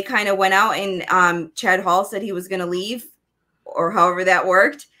 they kind of went out and Chad Hall said he was going to leave, or however that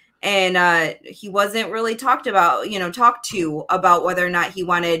worked. And he wasn't really talked to about whether or not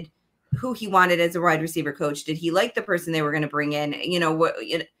who he wanted as a wide receiver coach. Did he like the person they were going to bring in?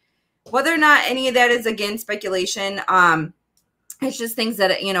 Whether or not any of that is, again, speculation. It's just things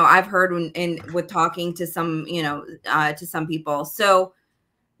that, I've heard with talking to some, to some people. So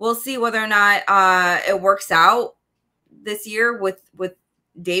we'll see whether or not it works out this year with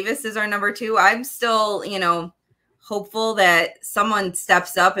Davis as our number 2. I'm still, hopeful that someone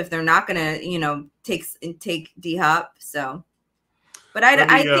steps up if they're not going to, take D-Hop. So, but I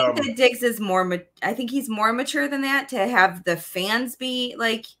think that Diggs is I think he's more mature than that to have the fans be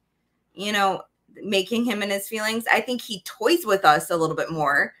like, making him in his feelings. I think he toys with us a little bit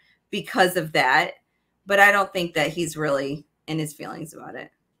more because of that, but I don't think that he's really in his feelings about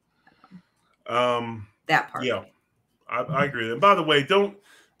it. That part. Yeah, I agree with that. By the way,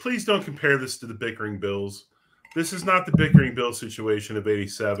 please don't compare this to the bickering Bills. This is not the bickering Bill situation of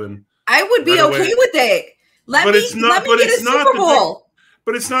 '87. I would be okay with it. Let me get a Super Bowl.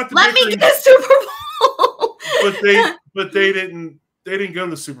 But it's not the Let me get a Super Bowl. but they didn't go to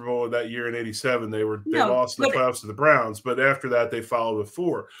the Super Bowl that year in '87. They lost in the playoffs to the Browns. But after that, they followed with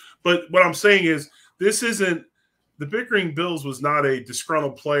 4. But what I'm saying is, this isn't the bickering Bills was not a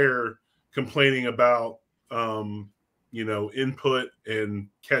disgruntled player complaining about input and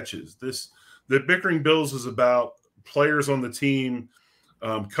catches. The bickering Bills is about players on the team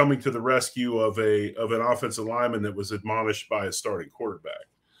coming to the rescue of an offensive lineman that was admonished by a starting quarterback.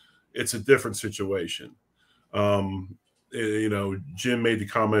 It's a different situation. Jim made the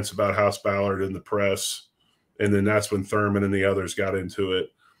comments about House Ballard in the press, and then that's when Thurman and the others got into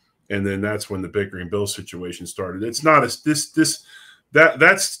it, and then that's when the bickering Bills situation started. It's not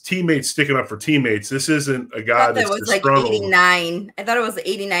that's teammates sticking up for teammates. This isn't a guy that's was like 89. I thought it was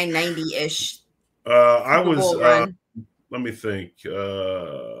 89, 90-ish. Let me think.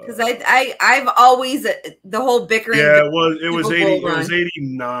 Because I've always the whole bickering. Yeah, it was 80. It was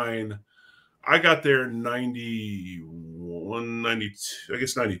 89. I got there 91, 92. I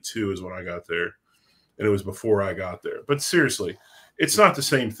guess 92 is when I got there, and it was before I got there. But seriously, it's not the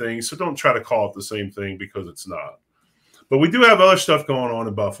same thing, so don't try to call it the same thing because it's not. But we do have other stuff going on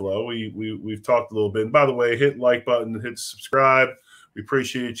in Buffalo. We've talked a little bit. And by the way, hit like button, hit subscribe. We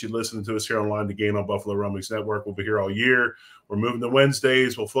appreciate you listening to us here online, the Game on Buffalo Rumblings Network. We'll be here all year. We're moving to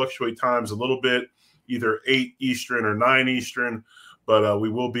Wednesdays. We'll fluctuate times a little bit, either 8 Eastern or 9 Eastern. But we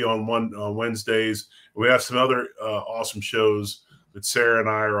will be on Wednesdays. We have some other awesome shows that Sarah and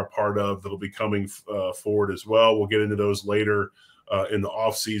I are a part of that'll be coming forward as well. We'll get into those later in the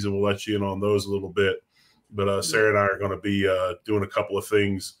off season. We'll let you in on those a little bit. But Sarah and I are going to be doing a couple of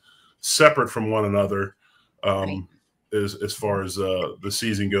things separate from one another as far as the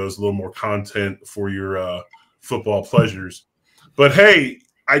season goes, a little more content for your football pleasures. But, hey,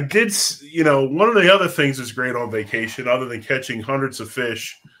 I did – one of the other things that's great on vacation, other than catching hundreds of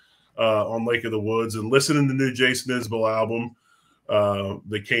fish on Lake of the Woods and listening to the new Jason Isbell album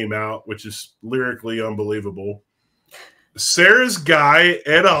that came out, which is lyrically unbelievable, Sarah's guy,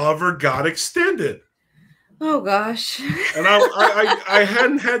 Ed Oliver, got extended. Oh, gosh. And I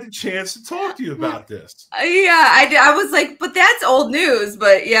hadn't had the chance to talk to you about this. Yeah, I was like, but that's old news.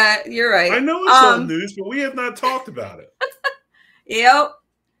 But, yeah, you're right. I know it's old news, but we have not talked about it. Yep.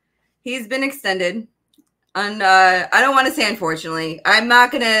 He's been extended. And I don't want to say unfortunately. I'm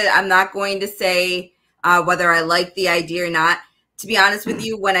not going to say whether I like the idea or not. To be honest with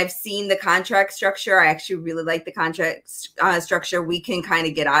you, when I've seen the contract structure, I actually really like the contract structure. We can kind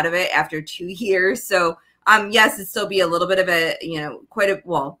of get out of it after 2 years. So, yes, it'd still be a little bit of a,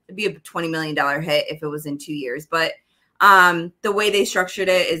 it'd be a $20 million hit if it was in 2 years. But the way they structured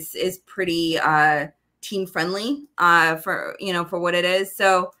it is pretty team friendly for what it is.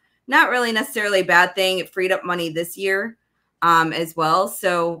 So not really necessarily a bad thing. It freed up money this year as well.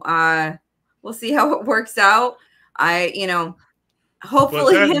 So we'll see how it works out.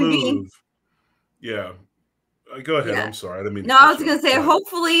 Hopefully him being. Yeah. Go ahead. Yeah. I'm sorry. I didn't mean. No, I was going to say,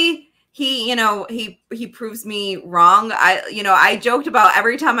 hopefully he proves me wrong. I joked about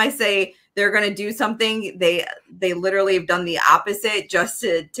every time I say they're going to do something, they literally have done the opposite just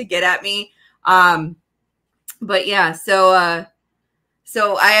to get at me. But yeah, so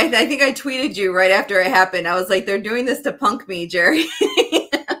I think I tweeted you right after it happened. I was like, they're doing this to punk me, Jerry.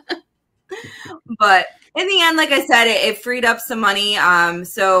 But in the end, like I said, it freed up some money.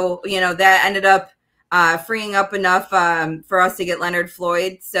 So that ended up freeing up enough for us to get Leonard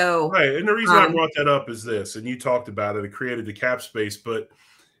Floyd. So right, and the reason I brought that up is this, and you talked about it. It created the cap space, but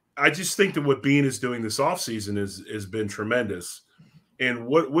I just think that what Bean is doing this offseason has been tremendous. And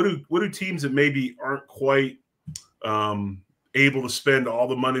what do teams that maybe aren't quite able to spend all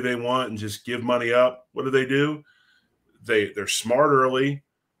the money they want and just give money up? What do? They're smart early.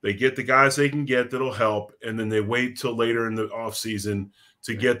 They get the guys they can get that'll help, and then they wait till later in the offseason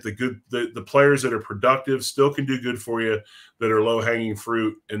to get the players that are productive, still can do good for you, that are low-hanging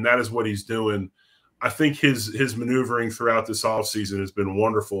fruit, and that is what he's doing. I think his maneuvering throughout this offseason has been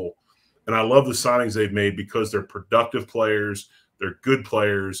wonderful, and I love the signings they've made because they're productive players, they're good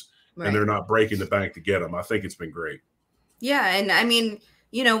players, right, and they're not breaking the bank to get them. I think it's been great. Yeah, and I mean,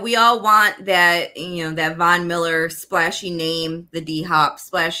 we all want that, that Von Miller splashy name, the D-Hop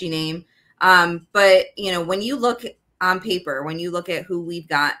splashy name. But, when you look on paper, when you look at who we've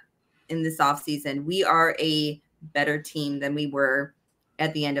got in this offseason, we are a better team than we were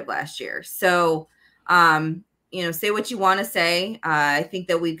at the end of last year. So, say what you want to say. I think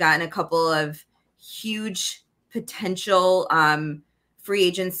that we've gotten a couple of huge potential free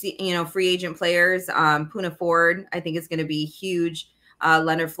agent players. Puna Ford, I think, is going to be huge.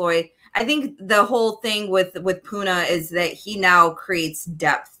 Leonard Floyd. I think the whole thing with Puna is that he now creates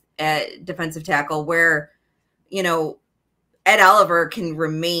depth at defensive tackle where, Ed Oliver can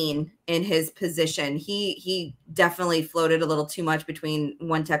remain in his position. He definitely floated a little too much between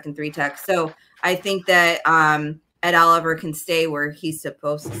 1 tech and 3 tech. So I think that Ed Oliver can stay where he's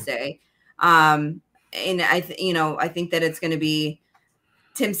supposed to stay. And I think that it's going to be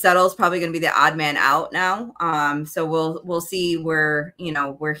Tim Settle's probably going to be the odd man out now. So we'll see where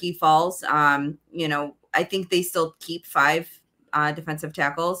he falls. I think they still keep 5 defensive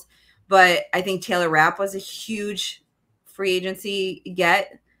tackles, but I think Taylor Rapp was a huge free agency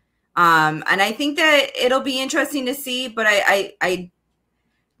get. And I think that it'll be interesting to see, but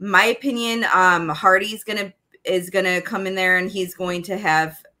my opinion, Hardy is gonna come in there and he's going to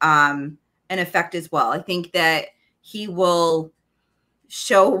have an effect as well. I think that he will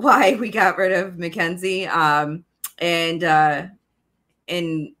show why we got rid of McKenzie. And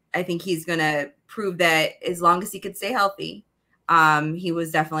I think he's going to prove that as long as he could stay healthy, he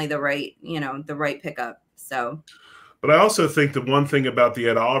was definitely the right pickup. So But I also think the one thing about the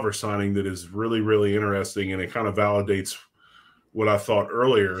Ed Oliver signing that is really, really interesting, and it kind of validates what I thought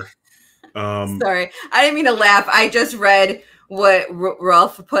earlier. Sorry, I didn't mean to laugh. I just read what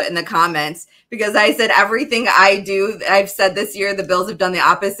Ralph put in the comments because I said everything I do, I've said this year, the Bills have done the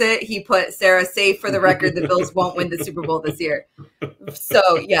opposite. He put, Sarah, say for the record, the Bills won't win the Super Bowl this year. So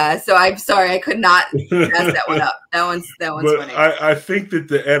yeah, so I'm sorry, I could not mess that one up. That one's funny. I think that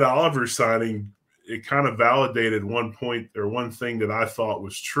the Ed Oliver signing, it kind of validated one point or one thing that I thought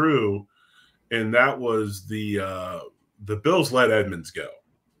was true, and that was the Bills let Edmonds go.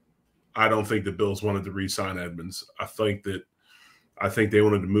 I don't think the Bills wanted to re-sign Edmonds. I think they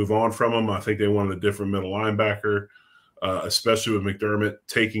wanted to move on from him. I think they wanted a different middle linebacker, especially with McDermott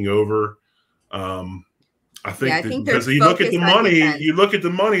taking over. I think because you look at the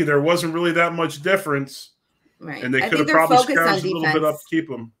money, there wasn't really that much difference. Right. And they could have probably scrounged a little bit up to keep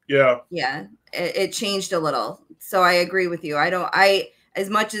him. Yeah. Yeah. It changed a little. So I agree with you. As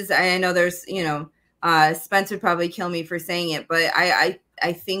much as I know there's, Spence would probably kill me for saying it, but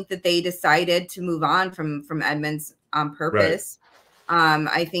I think that they decided to move on from Edmonds on purpose. Right.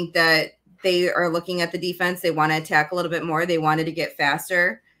 I think that they are looking at the defense. They want to attack a little bit more. They wanted to get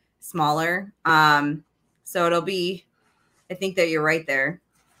faster, smaller. So it'll be, I think that you're right there.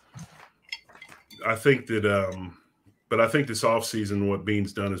 I think that, but I think this offseason, what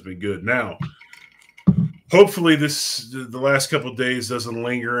Bean's done has been good. Now, hopefully the last couple of days doesn't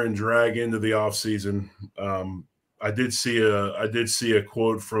linger and drag into the offseason. I did see a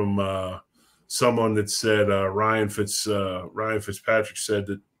quote from someone that said Ryan Fitzpatrick said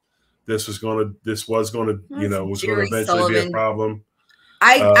that this was going to eventually be a problem.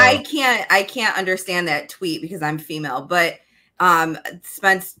 I can't understand that tweet because I'm female, but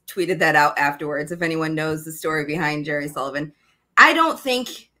Spence tweeted that out afterwards. If anyone knows the story behind Jerry Sullivan, I don't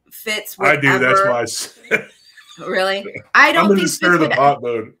think Fitz would. I do. That's why. Really? I don't think stir the pot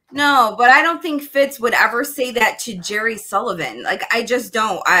mode. No, but I don't think Fitz would ever say that to Jerry Sullivan. Like, I just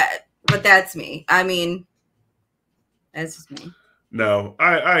don't. But that's me. I mean, that's just me. No,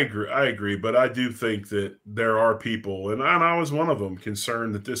 I agree. But I do think that there are people, and I was one of them,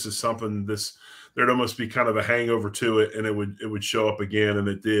 concerned that this is something there'd almost be kind of a hangover to it, and it would show up again, and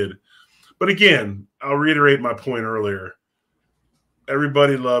it did. But again, I'll reiterate my point earlier.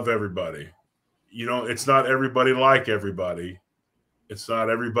 Everybody love everybody. It's not everybody like everybody. It's not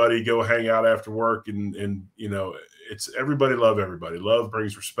everybody go hang out after work and it's everybody love everybody. Love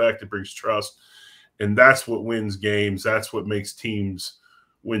brings respect. It brings trust. And that's what wins games. That's what makes teams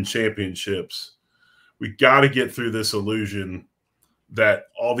win championships. We got to get through this illusion that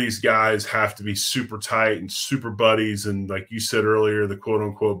all these guys have to be super tight and super buddies. And like you said earlier, the quote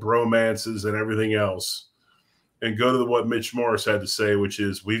unquote bromances and everything else. And go to what Mitch Morris had to say, which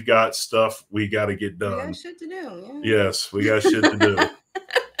is, we've got stuff we got to get done. We got shit to do. Yeah. Yes, we got shit to do.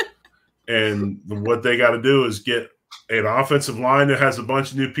 And what they got to do is get an offensive line that has a bunch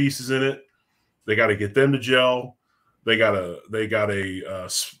of new pieces in it. They got to get them to gel. They got a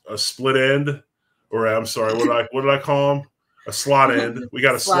split end, or I'm sorry, what did I call them? A slot end. We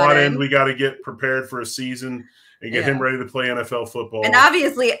got a slot end. We got to get prepared for a season and get him ready to play NFL football. And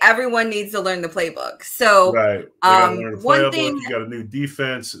obviously, everyone needs to learn the playbook. So, right, one thing, you got a new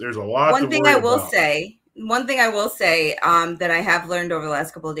defense. There's a lot. One thing I will say that I have learned over the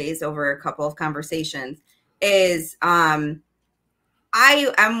last couple of days, over a couple of conversations, is I'm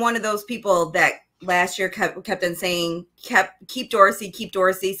one of those people that last year kept on saying, keep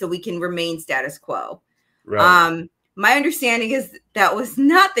Dorsey, so we can remain status quo. Right. My understanding is that was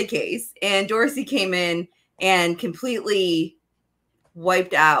not the case, and Dorsey came in and completely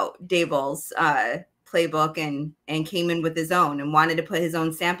wiped out Daboll's playbook and came in with his own and wanted to put his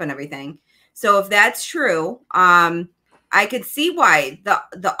own stamp on everything. So if that's true, I could see why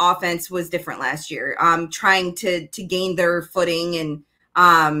the offense was different last year, trying to gain their footing.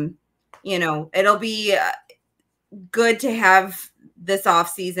 And, it'll be good to have this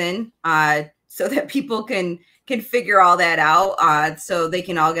offseason so that people can figure all that out so they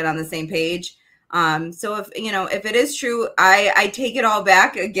can all get on the same page. So if it is true, I take it all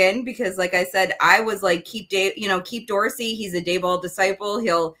back again, because like I said, I was like, keep Dorsey. He's a Daboll disciple.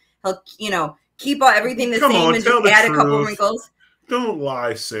 He'll keep everything the same and just add a couple wrinkles. Don't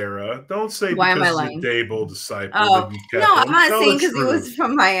lie, Sarah. Don't say why because am I lying? He's a Daboll disciple. Oh, no, I'm not saying because he was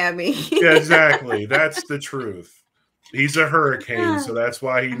from Miami. Yeah, exactly. That's the truth. He's a Hurricane, so that's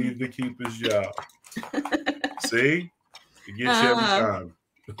why he needed to keep his job. See? It gets you every time.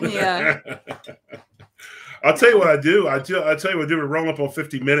 Yeah. I'll tell you what I do. I'll tell you what I do. We roll up on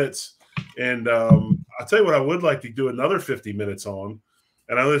 50 minutes. And I'll tell you what I would like to do another 50 minutes on.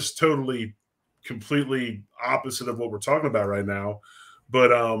 And I know this is totally completely opposite of what we're talking about right now.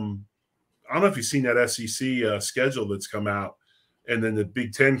 But I don't know if you've seen that SEC schedule that's come out, and then the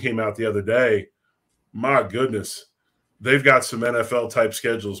Big Ten came out the other day. My goodness, they've got some NFL type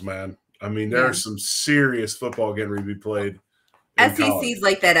schedules, man. I mean, there's some serious football getting ready to be played. SEC's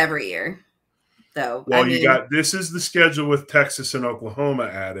like that every year, though. Well, this is the schedule with Texas and Oklahoma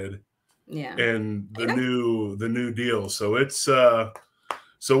added, and the new deal. So it's so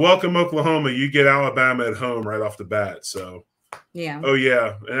welcome Oklahoma. You get Alabama at home right off the bat. So oh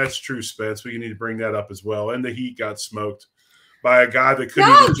yeah, and that's true, Spence. We need to bring that up as well. And the Heat got smoked by a guy that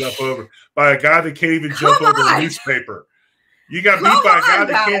couldn't even jump over, by a guy that can't even jump over a newspaper. You got beat by a guy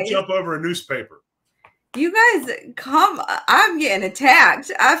that can't jump over a newspaper. You guys, I'm getting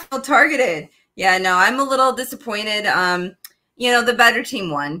attacked. I feel targeted. Yeah, no, I'm a little disappointed. The better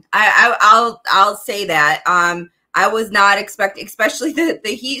team won. I'll say that. I was not expecting, especially the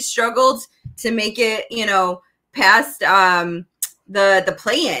Heat struggled to make it, past the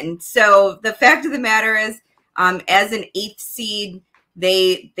play-in. So the fact of the matter is, as an 8th seed,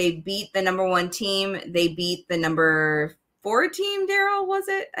 they beat the number 1 team. They beat the number 4 team. Daryl, was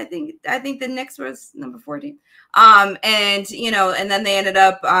it? I think the Knicks was number 4 team. And then they ended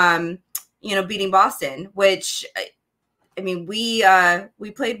up beating Boston, which I mean we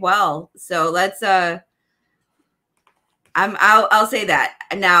played well. So let's I'll say that.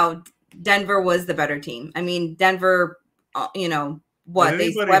 Now Denver was the better team. I mean Denver, what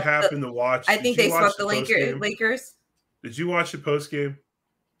they swept happen to watch? I think they swept the Lakers. Did you watch the post game?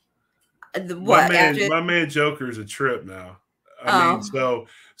 What? My man Joker's a trip now. I mean, so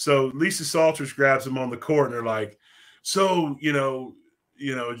Lisa Salters grabs him on the court and they're like, so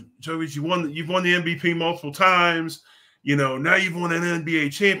Joker, you've won the MVP multiple times. Now you've won an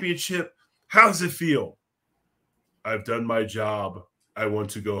NBA championship. How does it feel? I've done my job. I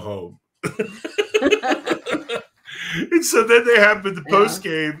want to go home. And so then they have the post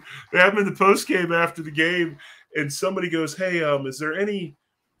game. They have the post game after the game, and somebody goes, "Hey, is there any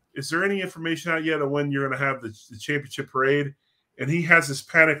information out yet on when you're going to have the championship parade?" And he has this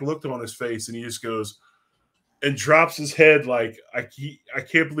panic look on his face, and he just goes and drops his head like, "I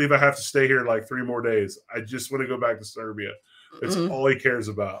can't believe I have to stay here like 3 more days. I just want to go back to Serbia." It's all he cares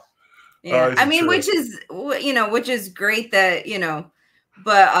about. Yeah, I mean, which is great that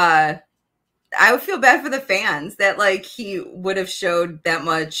but I would feel bad for the fans that like he would have showed that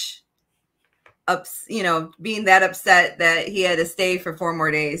much being that upset that he had to stay for 4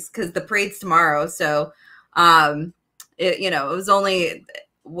 more days because the parade's tomorrow. So, it was only.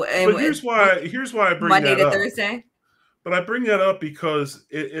 But here's why I bring Monday that to up. Thursday. But I bring that up because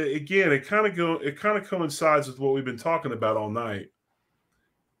it kind of coincides with what we've been talking about all night.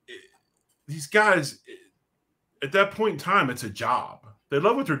 These guys, at that point in time, it's a job. They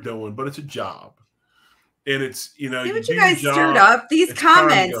love what they're doing, but it's a job. And it's, See what you guys stirred up? These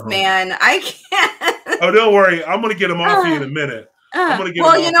comments, man. I can't. Oh, don't worry. I'm going to get them off you in a minute. I'm going to get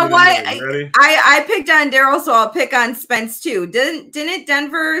them off you know what? Ready? I picked on Daryl, so I'll pick on Spence too. Didn't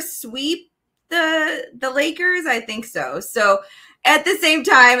Denver sweep the Lakers? I think so. So at the same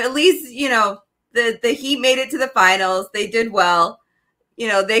time, at least, the Heat made it to the finals. They did well.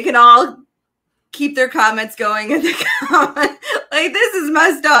 They can all keep their comments going in the comment. Like, this is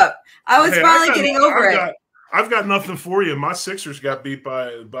messed up. I was finally getting over it. I've got nothing for you. My Sixers got beat by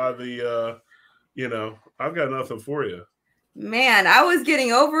the I've got nothing for you. Man, I was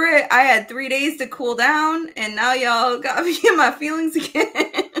getting over it. I had 3 days to cool down, and now y'all got me in my feelings again.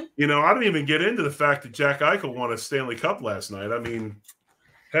 I didn't even get into the fact that Jack Eichel won a Stanley Cup last night. I mean,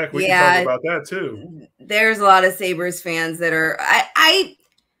 heck, we can talk about that too. There's a lot of Sabres fans that are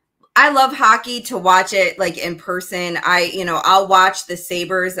I love hockey to watch it like in person. I'll watch the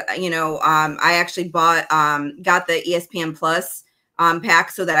Sabres. I actually got the ESPN Plus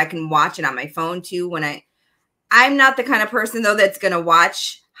pack so that I can watch it on my phone too. I'm not the kind of person though that's gonna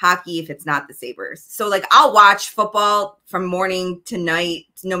watch hockey if it's not the Sabres. So like I'll watch football from morning to night,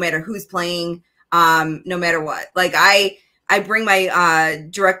 no matter who's playing, no matter what. Like I bring my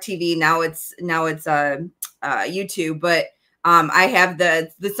DirecTV now. It's YouTube, but I have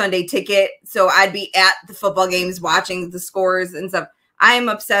the Sunday ticket, so I'd be at the football games watching the scores and stuff. I am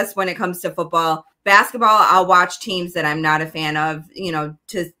obsessed when it comes to football. Basketball, I'll watch teams that I'm not a fan of,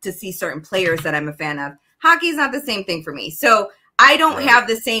 to see certain players that I'm a fan of. Hockey is not the same thing for me. So I don't have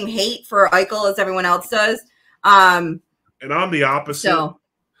the same hate for Eichel as everyone else does. And I'm the opposite.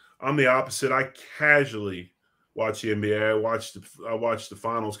 I casually watch the NBA. I watch the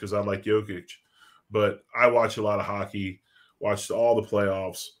finals because I like Jokic, but I watch a lot of hockey. Watched all the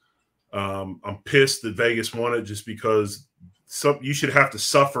playoffs. I'm pissed that Vegas won it just because you should have to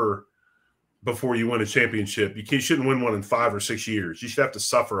suffer before you win a championship. You shouldn't win one in 5 or 6 years. You should have to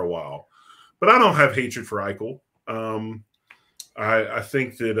suffer a while. But I don't have hatred for Eichel. I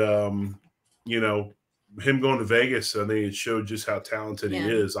think that, him going to Vegas, I think it showed just how talented he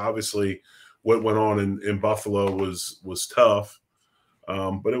is. Obviously, what went on in Buffalo was tough.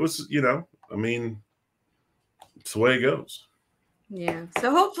 But it was, I mean, it's the way it goes. Yeah.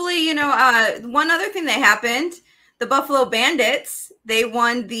 So hopefully, one other thing that happened, the Buffalo Bandits, they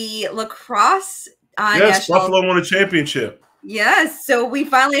won the lacrosse. Yes, Buffalo won a championship. Yes. So we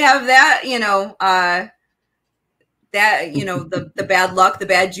finally have that, the bad luck, the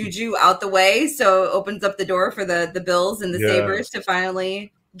bad juju out the way. So it opens up the door for the Bills and the Sabres to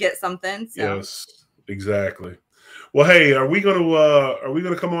finally get something. So. Yes, exactly. Well, hey, are we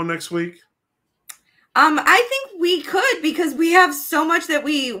gonna come on next week? I think we could, because we have so much that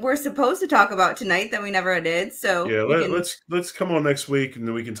we were supposed to talk about tonight that we never did. So yeah, let's come on next week, and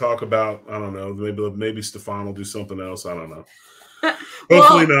then we can talk about, I don't know, maybe Stefan will do something else. I don't know.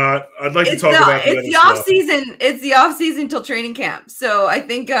 Hopefully not. I'd like to talk about the off season. It's the off season till training camp. So I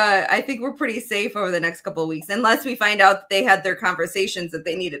think we're pretty safe over the next couple of weeks, unless we find out that they had their conversations that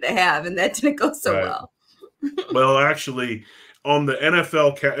they needed to have, and that didn't go so well. Well, actually, on the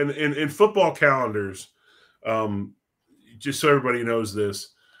NFL in football calendars, just so everybody knows this,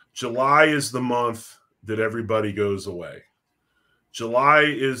 July is the month that everybody goes away. July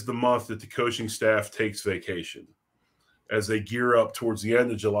is the month that the coaching staff takes vacation, as they gear up towards the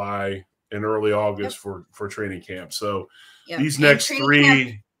end of July and early August for training camp. So these next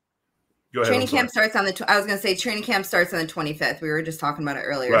three. Go ahead. Training camp starts on I was going to say training camp starts on the 25th. We were just talking about it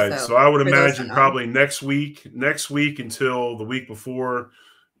earlier. Right. So I would imagine probably next week until the week before,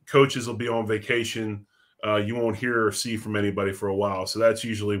 coaches will be on vacation. You won't hear or see from anybody for a while. So that's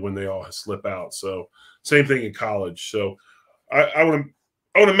usually when they all slip out. So same thing in college. So I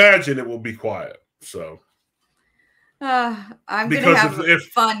would imagine it will be quiet. So I'm going to have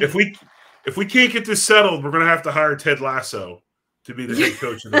fun. If we can't get this settled, we're going to have to hire Ted Lasso to be the head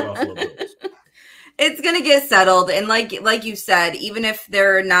coach of the Buffalo Bills. It's going to get settled. And like you said, even if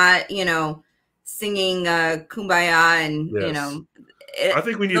they're not, singing Kumbaya and, I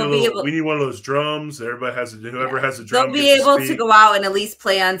think we need we need one of those drums. Everybody has whoever has a drum. They'll be able to go out and at least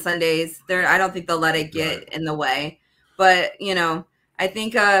play on Sundays. I don't think they'll let it get in the way. But, I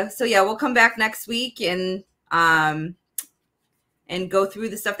think, so yeah, we'll come back next week and go through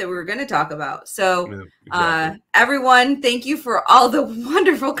the stuff that we were going to talk about. So everyone, thank you for all the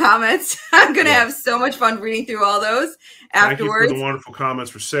wonderful comments. I'm going to have so much fun reading through all those afterwards. Thank you for the wonderful comments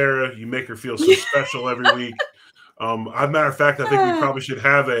for Sarah. You make her feel so special every week. As a matter of fact, I think we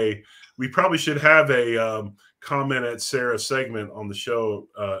probably should have a comment at Sarah segment on the show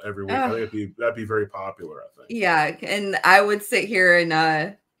every week. I think that'd be very popular, I think. Yeah. And I would sit here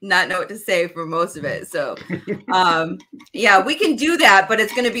and, not know what to say for most of it. So, we can do that, but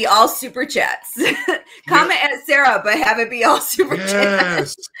it's going to be all super chats. Comment at Sarah, but have it be all super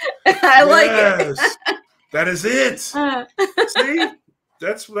chats. I like it. That is it. See,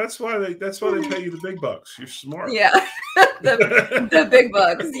 that's why they pay you the big bucks. You're smart. Yeah, the big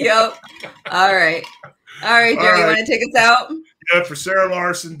bucks. Yep. All right, Jerry. You want to take us out? Yeah, for Sara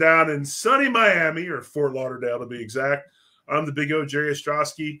Larson down in sunny Miami, or Fort Lauderdale to be exact. I'm the Big O, Jerry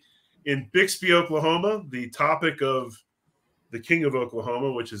Ostroski, in Bixby, Oklahoma. The topic of The King of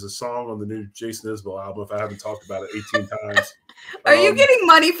Oklahoma, which is a song on the new Jason Isbell album, if I haven't talked about it 18 times. Are you getting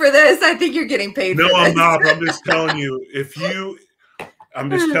money for this? I think you're getting paid for this. No, I'm not. I'm just telling you, if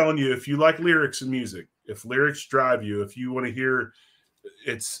you like lyrics and music, if lyrics drive you, if you want to hear,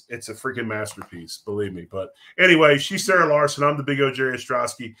 it's a freaking masterpiece, believe me. But anyway, she's Sara Larson. I'm the Big O, Jerry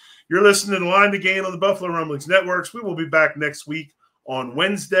Ostroski. You're listening to Line to Gain on the Buffalo Rumblings Networks. We will be back next week on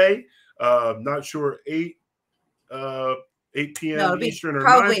Wednesday. Not sure, 8 p.m. Eastern or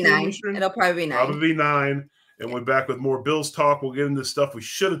 9 p.m. Eastern. It'll probably be 9. Probably 9. And we're back with more Bills talk. We'll get into stuff we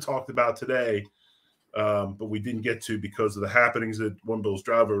should have talked about today, but we didn't get to because of the happenings at One Bills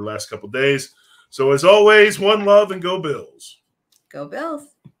Drive over the last couple of days. So as always, one love and go Bills. Go Bills.